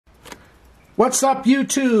What's up,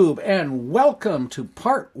 YouTube, and welcome to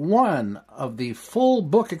part one of the full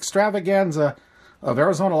book extravaganza of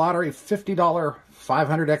Arizona Lottery $50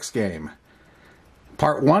 500X game.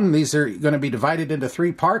 Part one, these are going to be divided into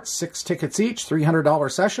three parts, 6 tickets each,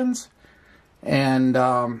 $300 sessions. And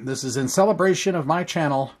this is in celebration of my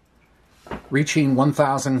channel reaching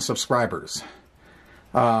 1,000 subscribers.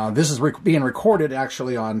 This is being recorded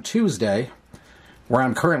actually on Tuesday, where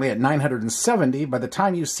I'm currently at 970. By the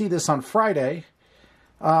time you see this on Friday,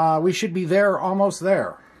 we should be there, almost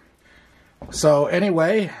there. So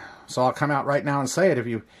anyway, so I'll come out right now and say it.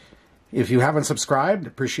 If you haven't subscribed,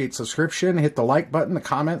 appreciate subscription, hit the like button, the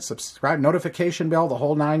comment, subscribe, notification bell, the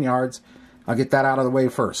whole 9 yards. I'll get that out of the way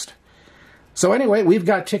first. So anyway, we've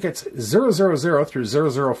got tickets 000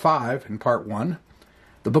 through 005 in part one.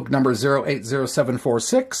 The book number is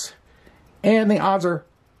 080746, and the odds are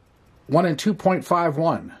 1 in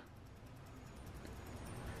 2.51.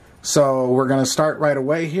 So we're going to start right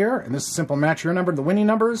away here, and this is simple match your number, the winning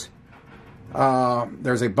numbers.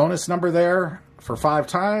 There's a bonus number there for 5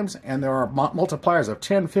 times, and there are multipliers of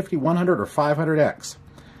 10, 50, 100, or 500x.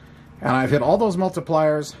 And I've hit all those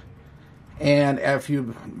multipliers, and if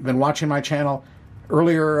you've been watching my channel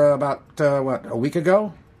earlier, about, a week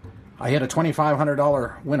ago, I hit a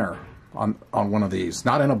 $2,500 winner on one of these.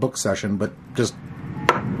 Not in a book session, but just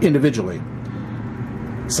individually.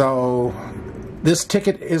 So this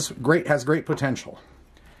ticket is great, has great potential.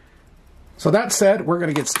 So that said, we're going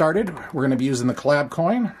to get started. We're going to be using the collab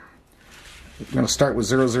coin. We're going to start with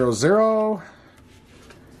 000,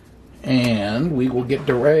 and we will get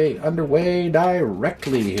underway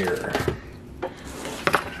directly here.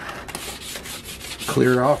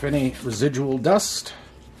 Clear off any residual dust,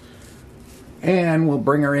 and we'll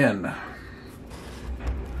bring her in.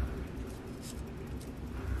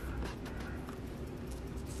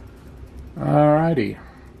 Alrighty.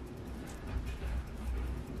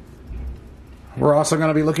 We're also going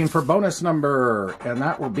to be looking for bonus number, and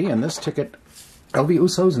that will be in this ticket, LV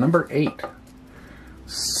Usos number 8.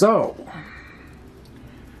 So,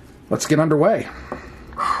 let's get underway.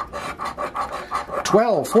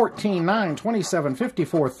 12, 14, 9, 27,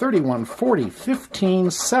 54, 31, 40, 15,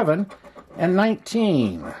 7, and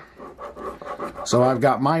 19. So I've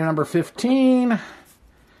got my number 15.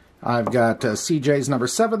 I've got CJ's number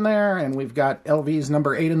 7 there, and we've got LV's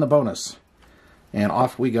number 8 in the bonus. And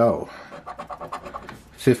off we go.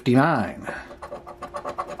 59,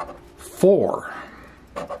 4,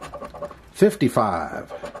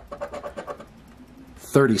 55,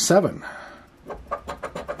 37,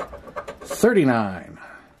 39.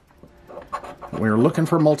 We're looking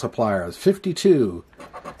for multipliers. 52.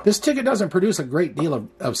 This ticket doesn't produce a great deal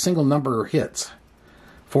of single number hits.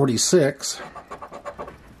 46.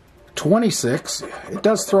 26, it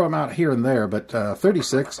does throw them out here and there, but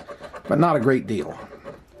 36, but not a great deal.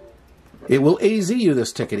 It will AZ you,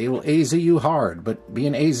 this ticket. It will AZ you hard, but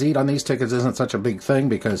being AZ'd on these tickets isn't such a big thing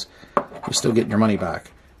because you're still getting your money back.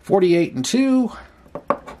 48 and 2,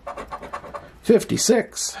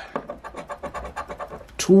 56,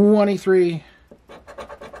 23,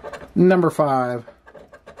 number 5,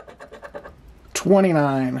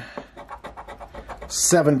 29,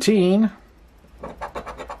 17,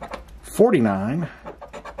 49,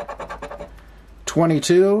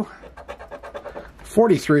 22,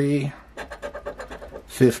 43,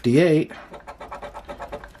 58,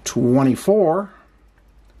 24,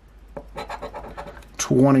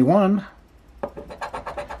 21,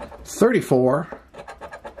 34,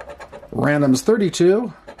 randoms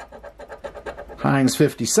 32, Heinz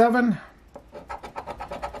 57,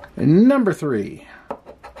 and number 3,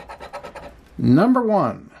 number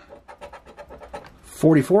 1,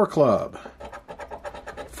 44 club,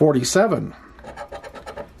 47,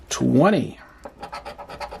 20,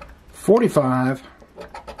 45,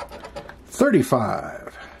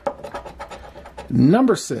 35,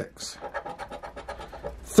 number 6,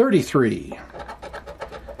 33,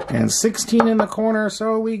 and 16 in the corner,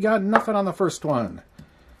 so we got nothing on the first one.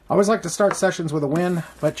 I always like to start sessions with a win,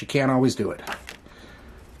 but you can't always do it.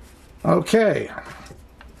 Okay,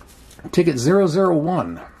 ticket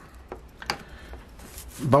 001.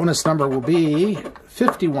 Bonus number will be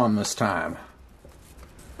 51 this time.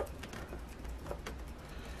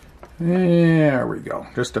 There we go.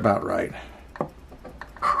 Just about right.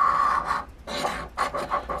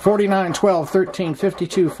 49, 12, 13,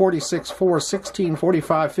 52, 46, 4, 16,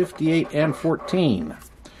 45, 58, and 14.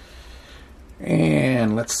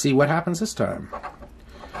 And let's see what happens this time.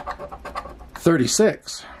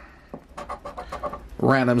 36.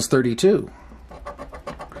 Randoms 32.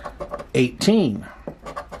 18.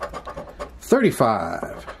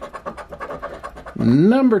 35.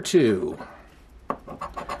 Number 2.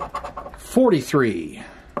 43,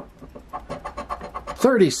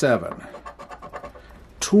 37,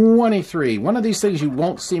 23. One of these things you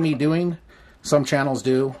won't see me doing, some channels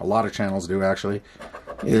do, a lot of channels do actually,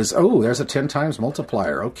 is, oh, there's a 10 times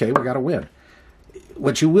multiplier. Okay, we got to win.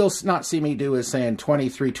 What you will not see me do is saying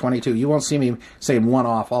 23, 22. You won't see me saying one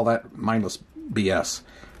off, all that mindless BS.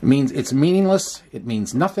 It means it's meaningless, it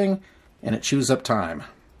means nothing, and it chews up time.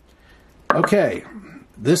 Okay,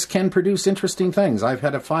 this can produce interesting things. I've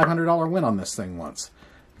had a $500 win on this thing once.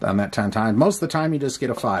 Done that 10 times. Most of the time you just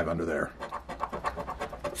get a 5 under there.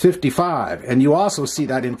 55, and you also see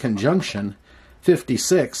that in conjunction,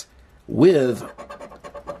 56, with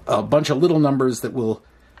a bunch of little numbers that will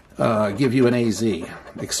give you an AZ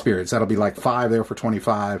experience. That'll be like 5 there for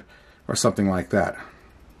 25 or something like that.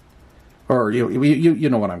 Or you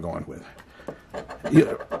know what I'm going with.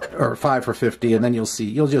 Or 5 for 50, and then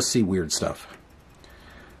you'll just see weird stuff.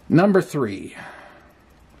 Number 3.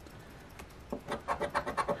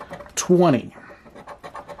 20.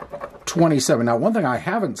 27. Now, one thing I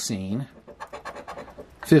haven't seen,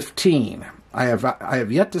 15. I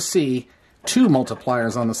have yet to see 2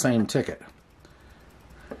 multipliers on the same ticket.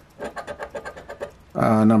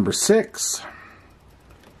 Number 6.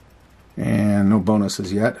 And no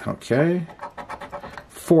bonuses yet. Okay.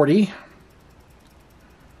 40.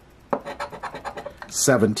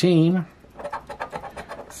 17.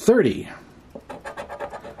 30.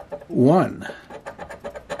 1.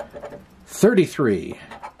 33.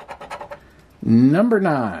 Number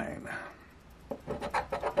 9.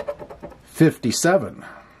 57.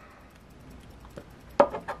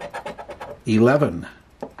 11.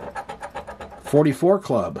 44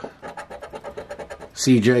 Club.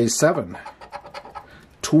 CJ 7.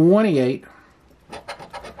 28.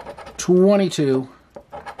 22.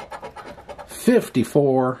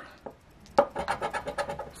 54.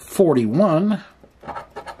 41.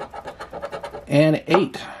 And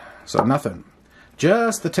 8. So nothing.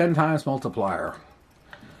 Just the 10 times multiplier.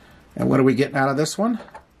 And what are we getting out of this one?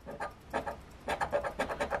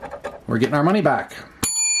 We're getting our money back.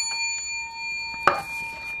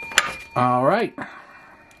 All right.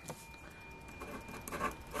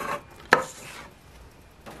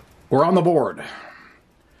 We're on the board.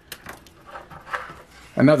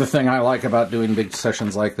 Another thing I like about doing big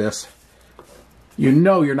sessions like this, you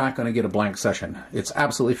know you're not going to get a blank session. It's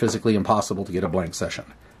absolutely physically impossible to get a blank session.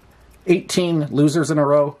 18 losers in a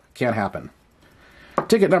row, can't happen.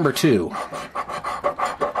 Ticket number 2.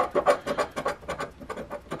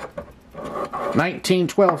 19,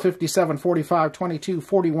 12, 57, 45, 22,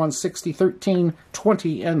 41, 60, 13,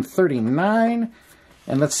 20, and 39.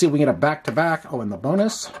 And let's see if we get a back-to-back. Oh, and the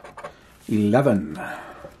bonus, 11.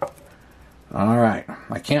 All right.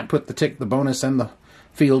 I can't put the bonus and the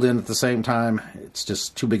field in at the same time. It's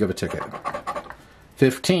just too big of a ticket.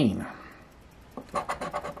 15.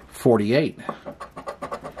 48.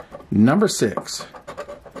 Number 6.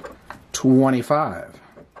 25.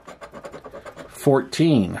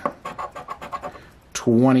 14.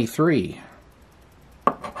 23.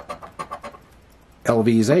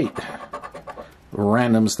 LV's 8.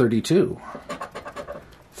 Random's 32.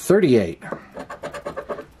 38.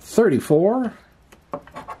 34.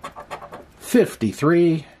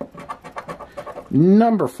 53.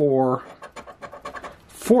 Number 4.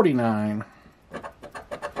 49.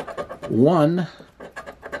 1.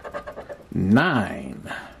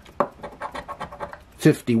 9.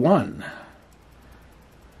 51.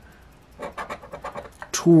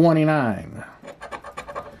 29.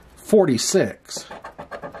 46.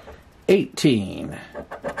 18.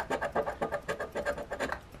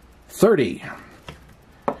 30.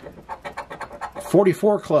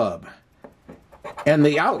 44 Club. And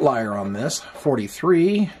the outlier on this,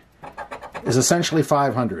 43, is essentially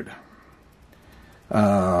 500.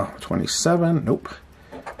 27, nope.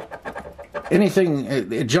 Anything,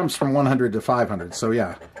 it jumps from 100 to 500, so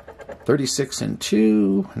yeah. 36 and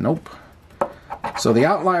 2, nope. So the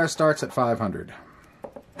outlier starts at 500.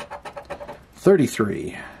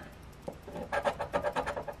 33.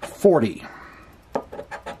 40.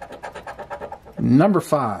 Number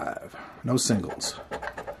 5, no singles.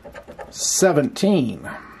 17.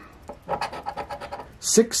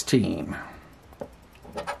 16.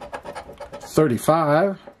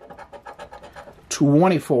 35.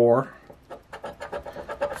 24.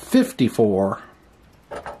 54.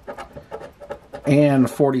 And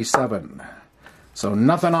 47. So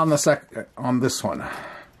nothing on on this one.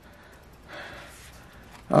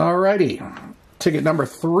 Alrighty. Ticket number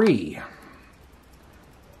 3.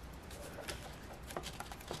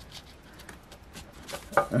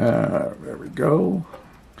 There we go.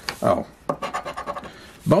 Oh.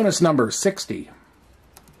 Bonus number 60.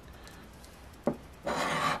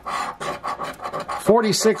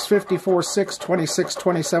 46, 54, 6, 26,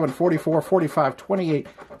 27, 44, 45, 28,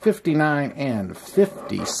 59, and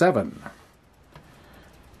 57.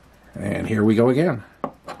 And here we go again.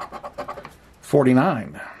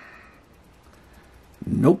 49.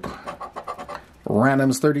 Nope.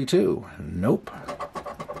 Random's 32. Nope.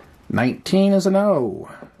 19 is a no.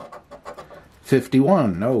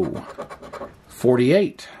 51, no.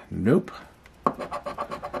 48, nope.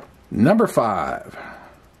 Number 5.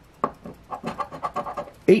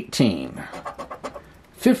 18.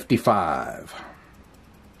 55.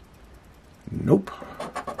 Nope.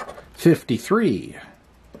 53.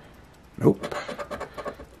 Nope.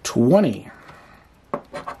 20.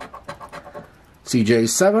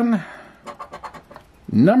 CJ7.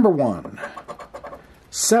 Number 1.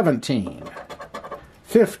 17.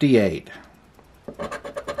 58.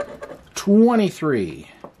 23.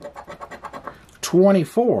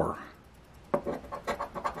 24.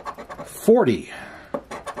 40.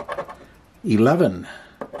 11.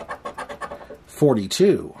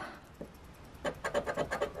 42.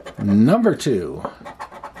 Number 2.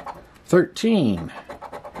 13.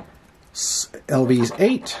 LV's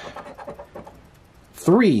 8.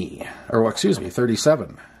 3. Or, excuse me,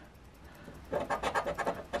 37.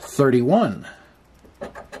 31.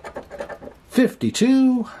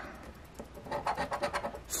 52.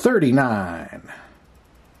 39.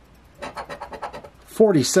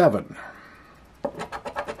 47.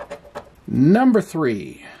 Number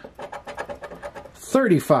 3.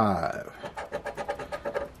 35.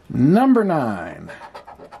 Number 9.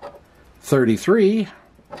 33.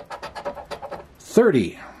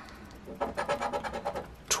 30.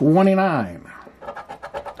 29.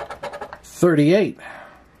 38.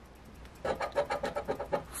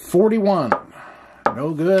 41.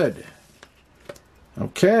 No good.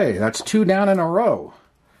 Okay, that's 2 down in a row.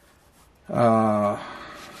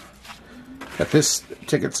 At this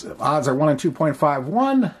ticket's odds are 1 and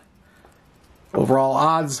 2.51. Overall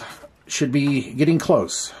odds should be getting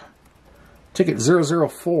close. Ticket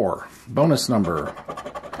 004, bonus number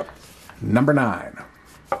 9.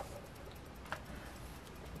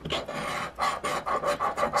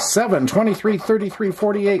 7, 23, 33,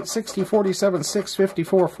 48, 60, 47, 6,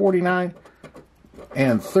 54, 49,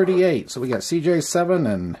 and 38. So we got CJ7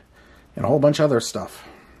 and a whole bunch of other stuff.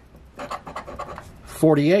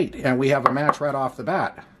 48, and we have a match right off the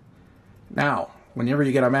bat. Now, whenever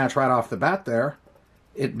you get a match right off the bat there,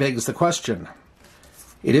 it begs the question.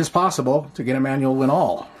 It is possible to get a manual win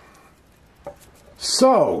all.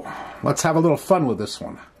 So, let's have a little fun with this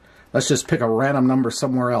one. Let's just pick a random number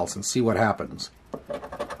somewhere else and see what happens.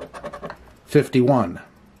 51.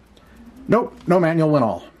 Nope, no manual win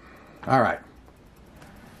all. All right.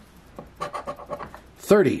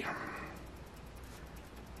 30.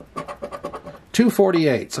 2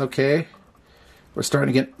 48s, okay. We're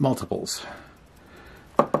starting to get multiples.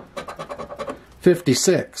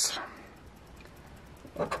 56.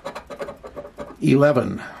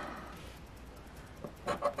 11.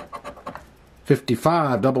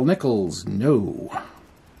 55, double nickels, no.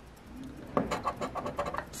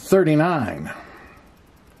 39.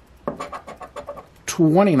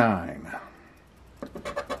 29.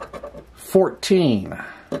 14.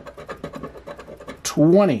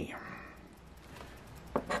 20.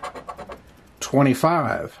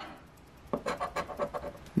 25.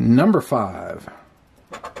 Number 5.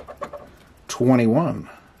 21.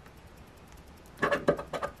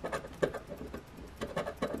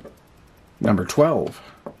 Number 12.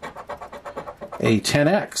 A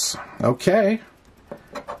 10X. Okay.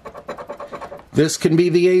 This can be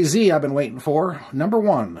the AZ I've been waiting for. Number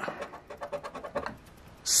 1.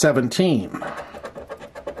 17.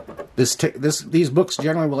 These books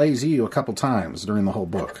generally will AZ you a couple times during the whole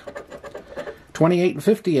book. 28 and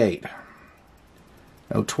 58.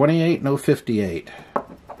 No 28, no 58.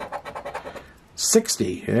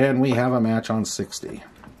 60, and we have a match on 60.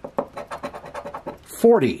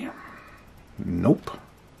 40. Nope.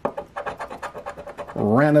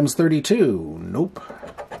 Random's 32. Nope.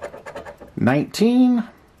 19.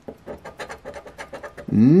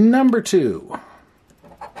 Number 2.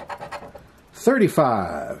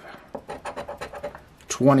 35.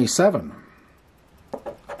 27.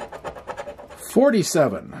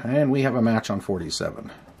 47, and we have a match on 47.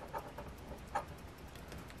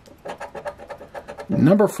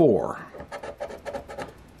 Number 4.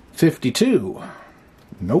 52.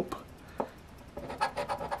 Nope.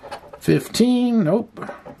 15. Nope.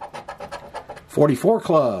 44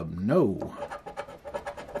 Club. No.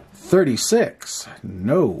 36.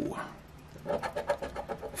 No.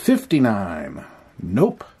 59.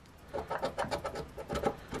 Nope.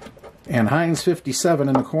 And Heinz 57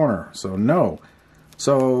 in the corner, so no.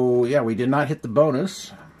 So, yeah, we did not hit the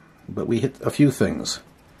bonus, but we hit a few things.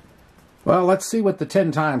 Well, let's see what the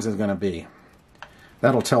 10 times is going to be.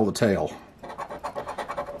 That'll tell the tale.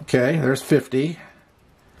 Okay, there's 50.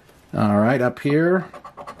 All right, up here,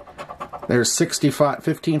 there's 65,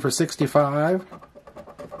 15 for 65.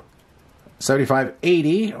 75,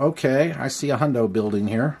 80. Okay, I see a hundo building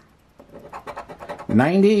here.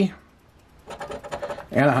 90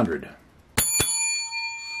 and 100.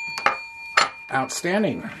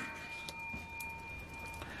 Outstanding.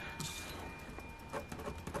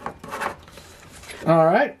 All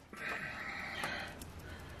right.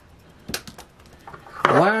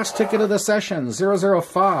 Last ticket of the session,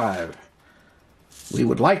 005. We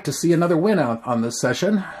would like to see another win on this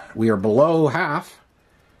session. We are below half.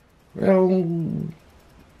 Well,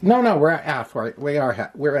 no, we're at half. Right,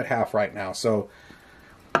 we're at half right now. So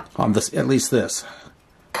on this, at least this.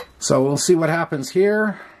 So we'll see what happens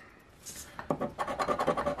here.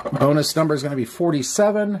 Bonus number is going to be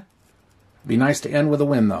 47. Be nice to end with a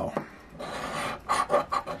win, though.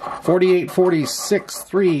 48, 46,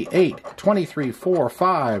 3, 8, 23, 4,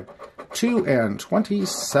 5, 2, and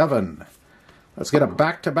 27. Let's get a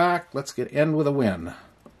back-to-back. Let's end with a win.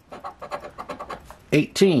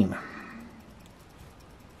 18.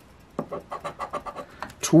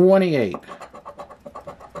 28.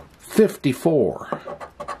 54.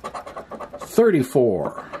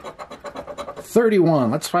 34.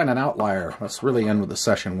 31. Let's find an outlier. Let's really end with the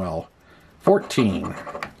session well. 14.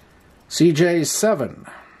 CJ 7.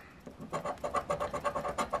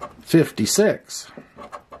 56.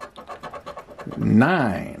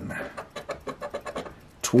 9.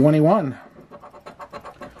 21.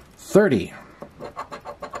 30.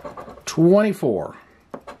 24.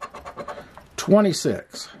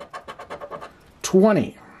 26.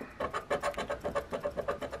 20.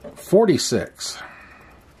 46.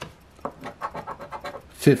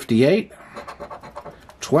 58.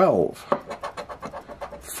 12.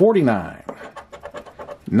 49.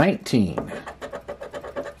 19.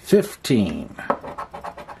 15.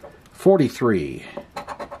 43.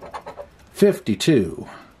 52.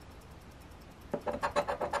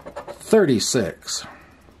 36.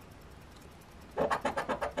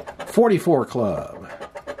 44 club.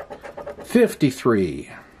 53.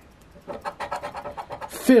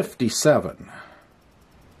 57.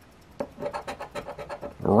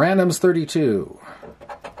 Randoms 32.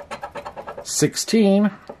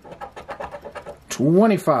 16.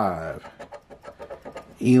 25.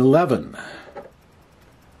 11.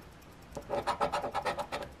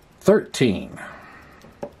 13.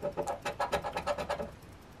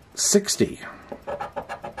 60.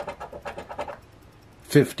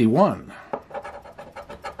 51.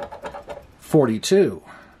 42.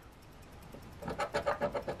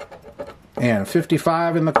 And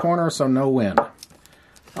 55 in the corner, so no win.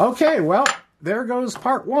 Okay, well, there goes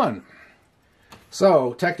part one.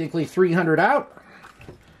 So, technically 300 out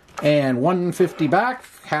and 150 back,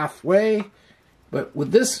 halfway. But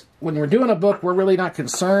with this, when we're doing a book, we're really not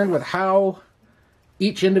concerned with how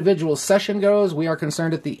each individual session goes. We are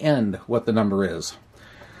concerned at the end what the number is.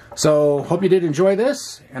 So, hope you did enjoy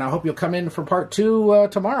this, and I hope you'll come in for part two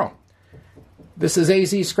tomorrow. This is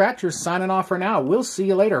AZ Scratchers signing off for now. We'll see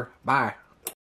you later. Bye.